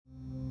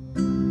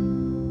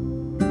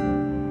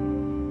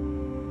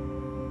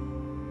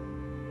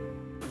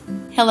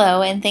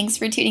Hello, and thanks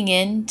for tuning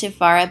in to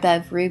Far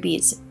Above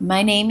Rubies.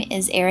 My name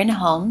is Erin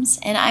Holmes,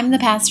 and I'm the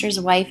pastor's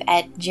wife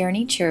at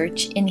Journey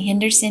Church in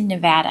Henderson,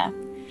 Nevada.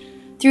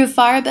 Through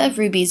Far Above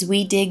Rubies,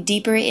 we dig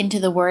deeper into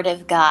the Word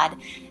of God,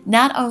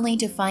 not only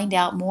to find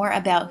out more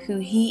about who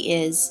He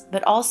is,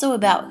 but also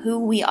about who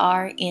we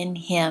are in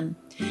Him.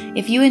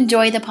 If you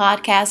enjoy the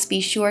podcast,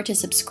 be sure to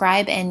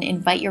subscribe and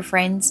invite your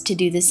friends to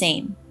do the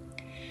same.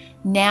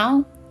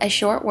 Now, a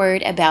short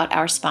word about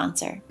our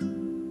sponsor.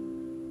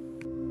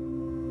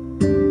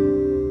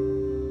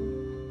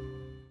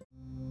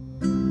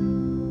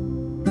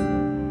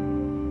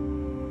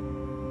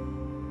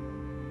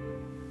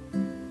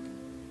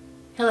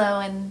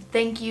 Hello, and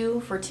thank you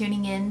for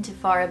tuning in to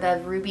Far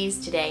Above Rubies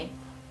today.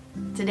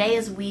 Today,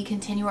 as we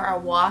continue our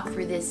walk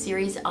through this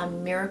series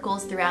on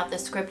miracles throughout the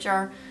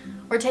scripture,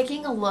 we're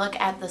taking a look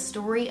at the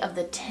story of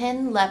the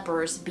 10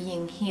 lepers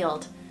being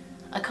healed.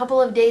 A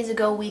couple of days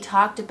ago, we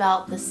talked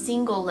about the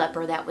single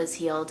leper that was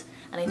healed,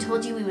 and I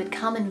told you we would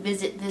come and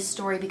visit this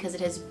story because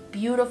it has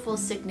beautiful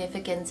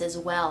significance as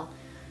well.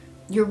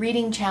 Your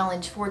reading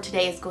challenge for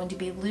today is going to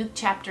be Luke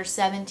chapter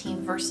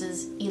 17,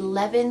 verses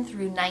 11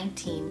 through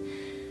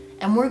 19.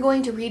 And we're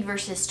going to read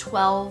verses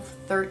 12,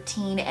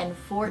 13, and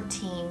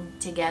 14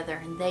 together.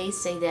 And they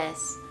say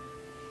this: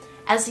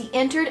 As he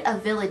entered a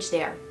village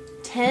there,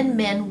 10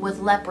 men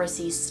with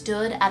leprosy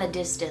stood at a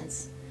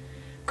distance,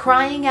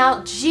 crying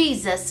out,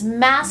 "Jesus,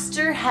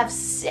 Master,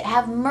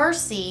 have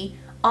mercy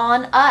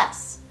on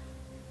us."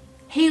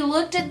 He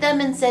looked at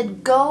them and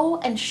said, "Go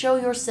and show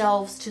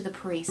yourselves to the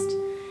priest."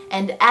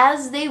 And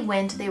as they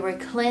went, they were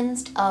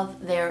cleansed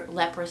of their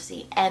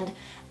leprosy. And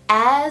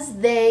as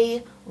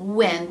they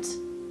went,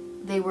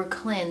 they were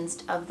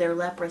cleansed of their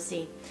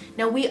leprosy.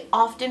 Now, we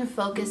often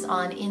focus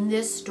on, in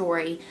this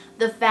story,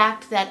 the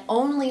fact that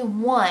only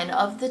one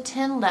of the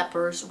 10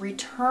 lepers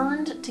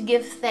returned to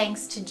give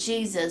thanks to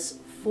Jesus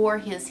for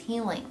his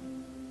healing.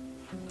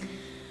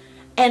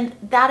 And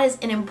that is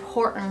an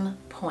important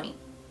point.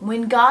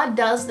 When God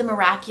does the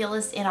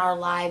miraculous in our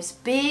lives,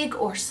 big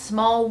or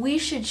small, we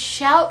should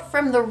shout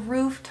from the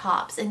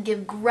rooftops and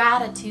give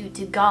gratitude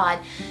to God,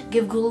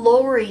 give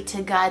glory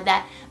to God,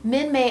 that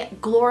men may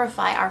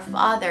glorify our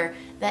Father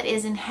that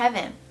is in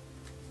heaven.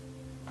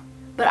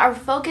 But our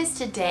focus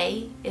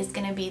today is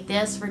going to be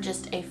this for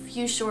just a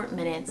few short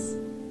minutes.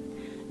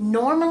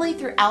 Normally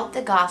throughout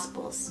the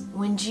Gospels,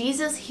 when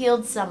Jesus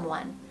healed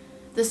someone,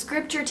 the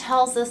scripture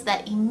tells us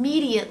that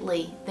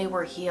immediately they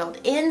were healed.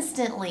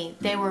 Instantly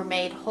they were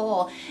made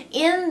whole.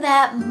 In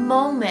that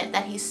moment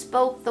that he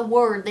spoke the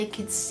word, they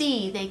could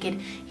see, they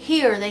could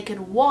hear, they could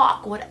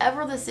walk,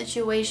 whatever the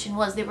situation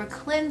was. They were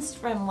cleansed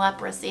from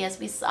leprosy, as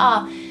we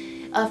saw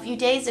a few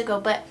days ago.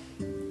 But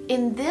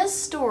in this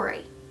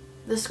story,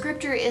 the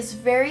scripture is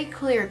very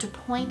clear to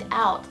point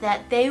out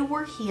that they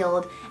were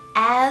healed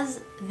as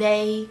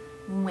they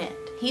went.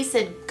 He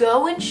said,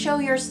 "Go and show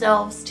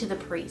yourselves to the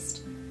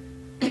priest."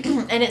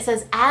 And it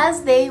says,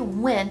 as they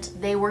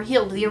went, they were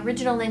healed. The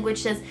original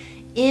language says,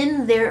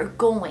 in their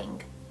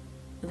going,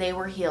 they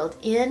were healed.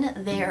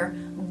 In their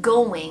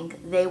going,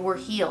 they were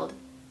healed.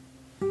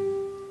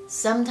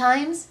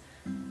 Sometimes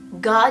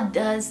God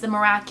does the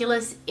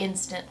miraculous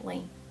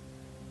instantly.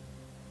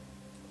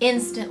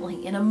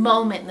 Instantly, in a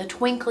moment, in the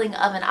twinkling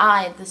of an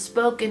eye, the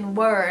spoken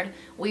word.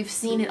 We've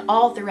seen it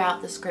all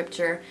throughout the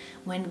scripture.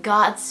 When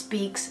God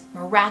speaks,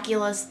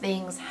 miraculous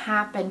things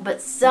happen.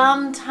 But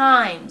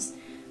sometimes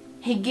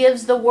he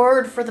gives the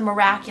word for the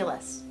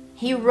miraculous.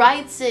 He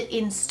writes it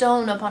in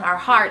stone upon our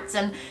hearts,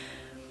 and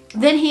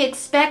then he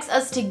expects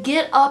us to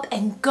get up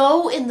and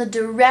go in the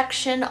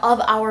direction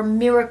of our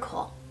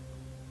miracle,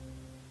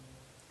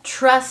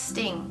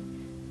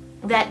 trusting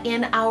that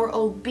in our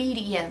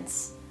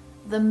obedience,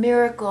 the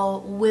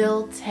miracle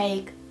will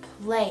take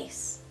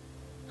place.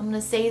 I'm going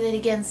to say that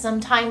again.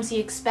 Sometimes he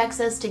expects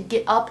us to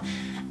get up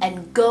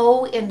and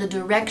go in the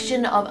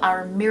direction of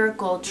our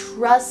miracle,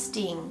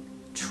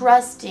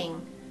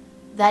 trusting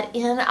that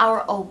in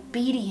our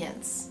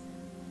obedience,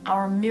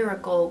 our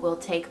miracle will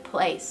take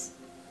place.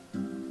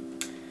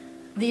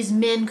 These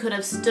men could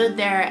have stood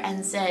there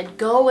and said,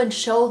 "Go and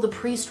show the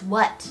priest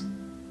what?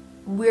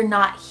 We're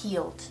not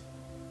healed.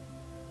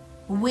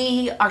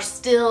 We are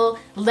still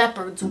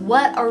lepers.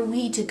 What are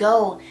we to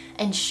go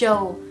and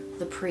show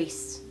the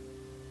priest?"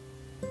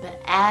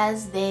 But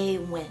as they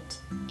went,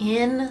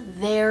 in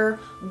their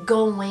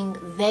going,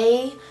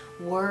 they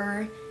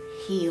were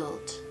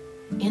healed.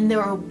 In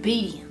their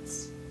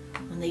obedience,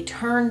 when they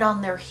turned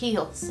on their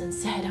heels and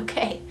said,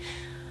 "Okay,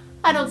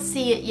 I don't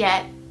see it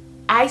yet.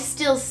 I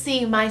still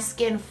see my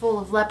skin full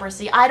of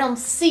leprosy. I don't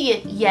see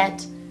it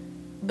yet."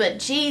 But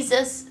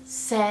Jesus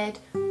said,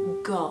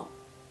 "Go."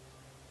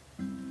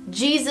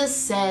 Jesus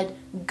said,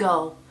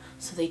 "Go."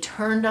 So they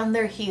turned on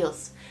their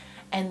heels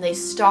and they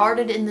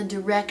started in the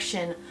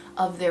direction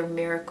of their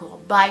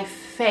miracle. By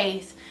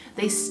faith,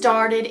 they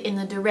started in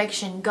the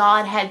direction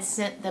God had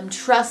sent them,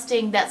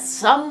 trusting that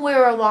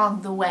somewhere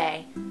along the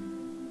way,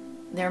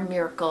 their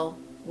miracle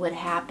would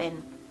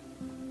happen.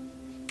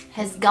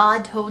 Has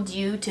God told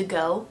you to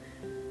go?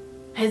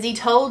 Has he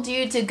told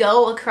you to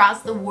go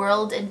across the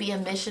world and be a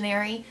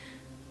missionary?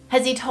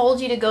 Has he told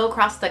you to go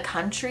across the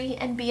country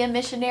and be a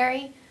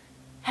missionary?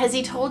 Has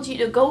he told you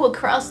to go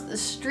across the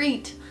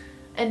street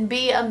and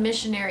be a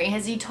missionary?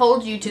 Has he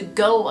told you to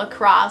go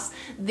across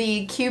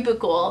the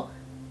cubicle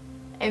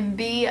and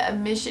be a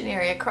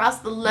missionary, across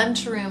the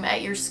lunchroom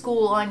at your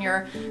school, on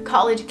your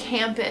college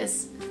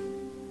campus?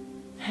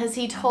 Has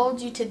he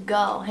told you to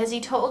go? Has he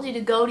told you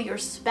to go to your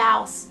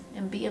spouse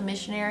and be a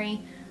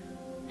missionary?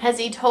 Has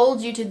he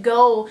told you to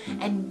go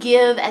and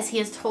give as he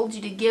has told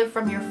you to give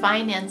from your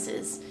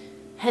finances?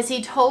 Has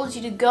he told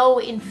you to go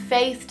in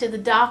faith to the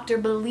doctor,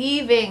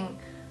 believing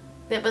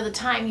that by the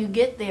time you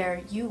get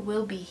there, you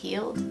will be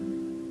healed?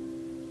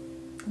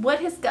 What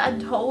has God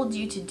told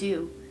you to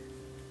do?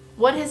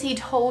 What has he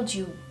told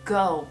you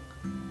go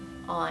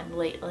on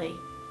lately?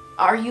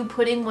 Are you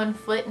putting one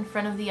foot in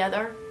front of the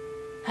other?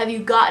 Have you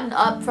gotten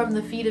up from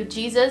the feet of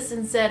Jesus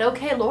and said,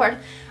 okay, Lord,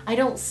 I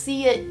don't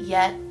see it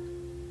yet.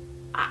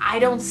 I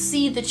don't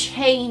see the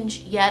change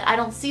yet. I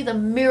don't see the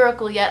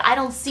miracle yet. I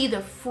don't see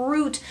the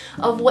fruit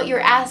of what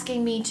you're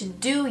asking me to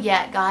do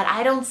yet, God.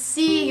 I don't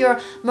see your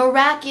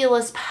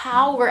miraculous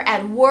power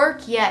at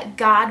work yet,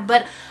 God.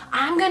 But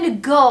I'm going to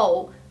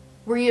go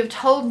where you have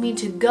told me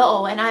to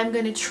go. And I'm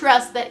going to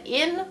trust that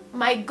in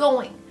my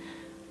going,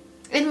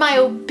 in my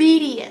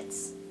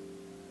obedience,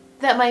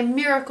 that my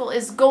miracle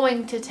is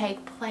going to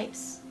take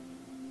place.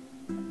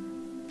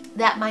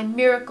 That my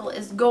miracle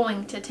is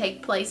going to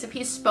take place. If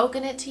he's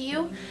spoken it to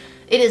you,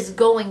 it is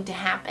going to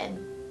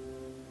happen.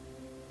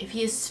 If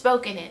he has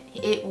spoken it,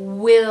 it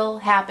will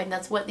happen.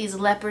 That's what these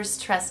lepers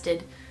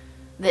trusted,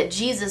 that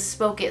Jesus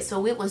spoke it,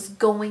 so it was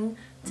going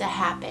to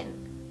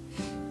happen.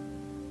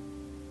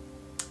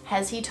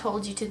 Has he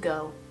told you to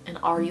go, and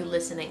are you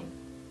listening?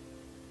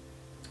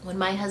 When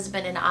my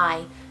husband and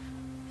I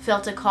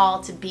felt a call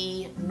to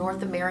be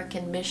North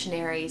American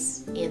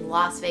missionaries in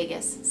Las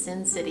Vegas,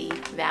 Sin City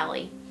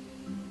Valley,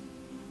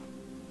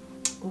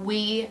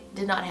 we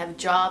did not have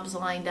jobs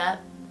lined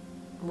up.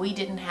 We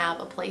didn't have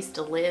a place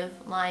to live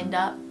lined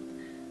up.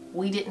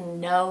 We didn't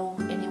know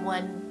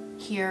anyone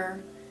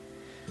here.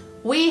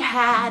 We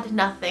had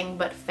nothing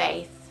but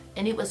faith,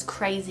 and it was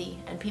crazy,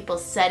 and people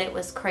said it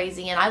was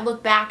crazy, and I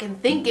look back and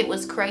think it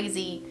was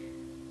crazy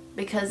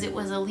because it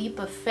was a leap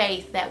of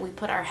faith that we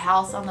put our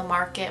house on the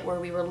market where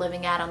we were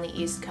living at on the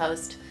East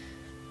Coast.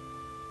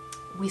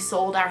 We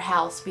sold our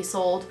house. We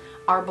sold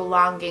our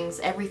belongings,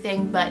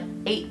 everything but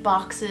 8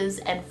 boxes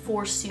and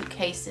 4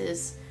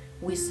 suitcases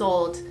we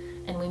sold,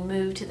 and we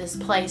moved to this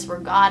place where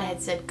God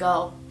had said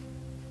go.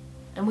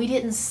 And we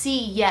didn't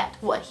see yet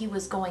what he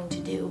was going to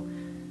do.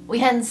 We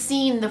hadn't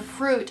seen the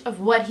fruit of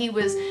what he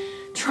was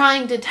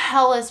trying to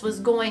tell us was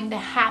going to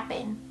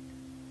happen.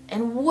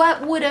 And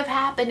what would have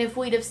happened if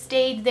we'd have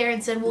stayed there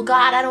and said, well,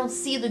 God, I don't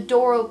see the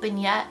door open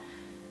yet.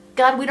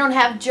 God, we don't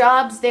have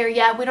jobs there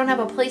yet. We don't have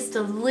a place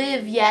to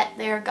live yet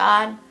there,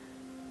 God.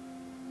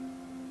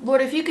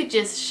 Lord, if you could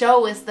just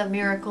show us the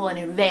miracle in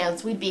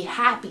advance, we'd be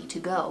happy to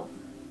go.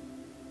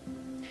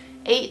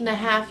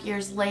 8.5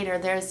 years later,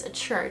 there's a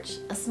church,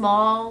 a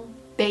small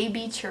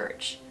baby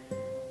church,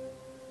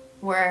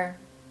 where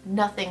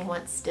nothing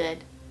once stood.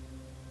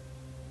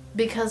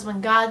 Because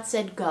when God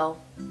said go,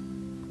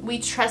 we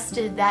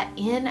trusted that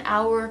in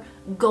our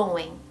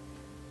going,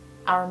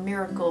 our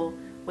miracle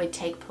would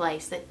take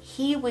place, that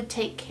he would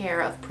take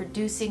care of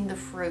producing the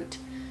fruit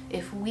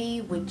if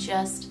we would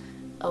just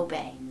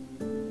obey.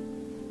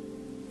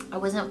 I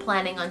wasn't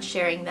planning on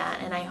sharing that,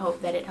 and I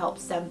hope that it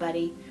helps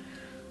somebody.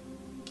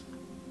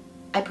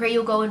 I pray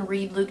you'll go and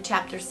read Luke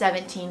chapter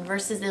 17,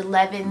 verses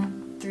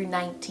 11 through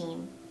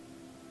 19.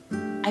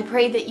 I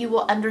pray that you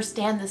will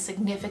understand the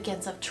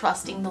significance of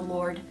trusting the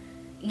Lord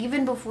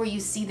even before you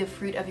see the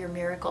fruit of your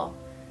miracle,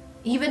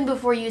 even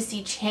before you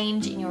see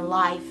change in your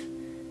life.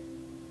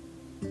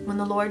 When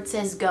the Lord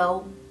says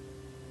go,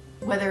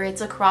 whether it's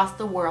across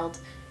the world,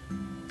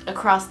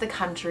 across the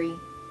country,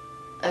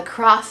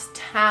 across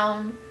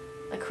town,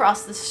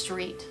 across the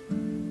street,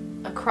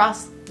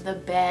 across the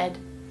bed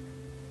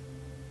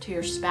to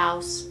your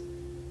spouse,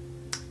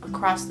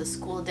 across the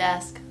school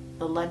desk,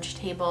 the lunch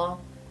table,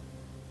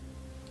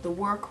 the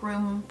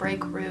workroom,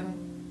 break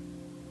room,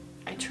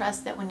 I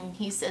trust that when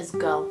he says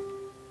go,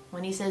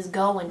 when he says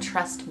go and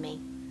trust me,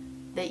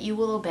 that you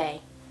will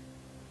obey.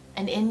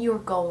 And in your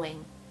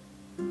going,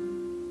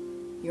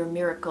 your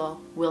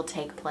miracle will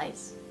take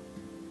place.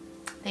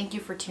 Thank you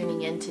for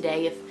tuning in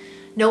today. If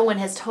no one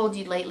has told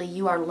you lately,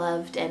 you are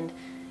loved and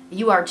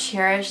you are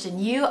cherished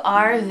and you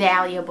are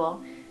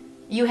valuable.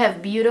 You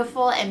have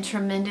beautiful and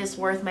tremendous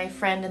worth, my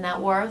friend, and that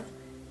worth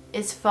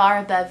is far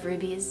above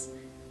rubies.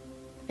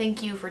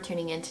 Thank you for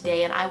tuning in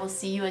today, and I will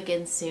see you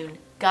again soon.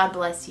 God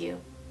bless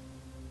you.